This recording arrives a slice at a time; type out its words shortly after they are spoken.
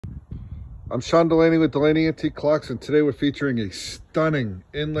I'm Sean Delaney with Delaney Antique Clocks, and today we're featuring a stunning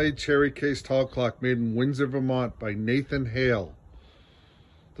inlaid cherry case tall clock made in Windsor, Vermont by Nathan Hale.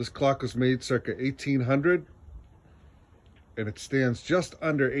 This clock was made circa 1800, and it stands just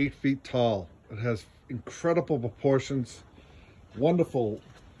under 8 feet tall. It has incredible proportions, wonderful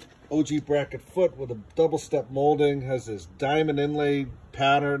OG bracket foot with a double step molding, has this diamond inlaid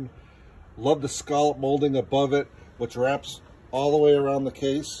pattern. Love the scallop molding above it, which wraps all the way around the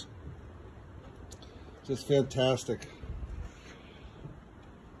case. Just fantastic.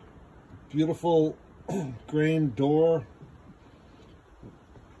 Beautiful grain door,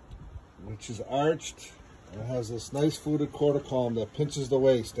 which is arched. It has this nice fluted quarter column that pinches the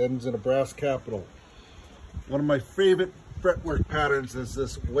waist, ends in a brass capital. One of my favorite fretwork patterns is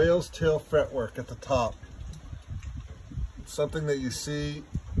this whale's tail fretwork at the top. It's something that you see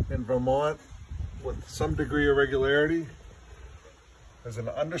in Vermont with some degree of regularity. There's an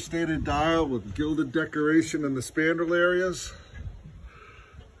understated dial with gilded decoration in the spandrel areas.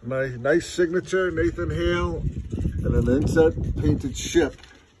 Nice signature, Nathan Hale, and an inset painted ship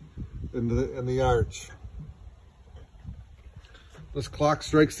in the arch. This clock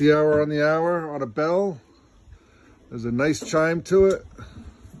strikes the hour on a bell. There's a nice chime to it.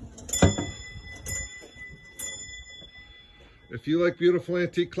 If you like beautiful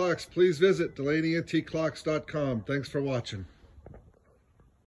antique clocks, please visit DelaneyAntiqueClocks.com. Thanks for watching.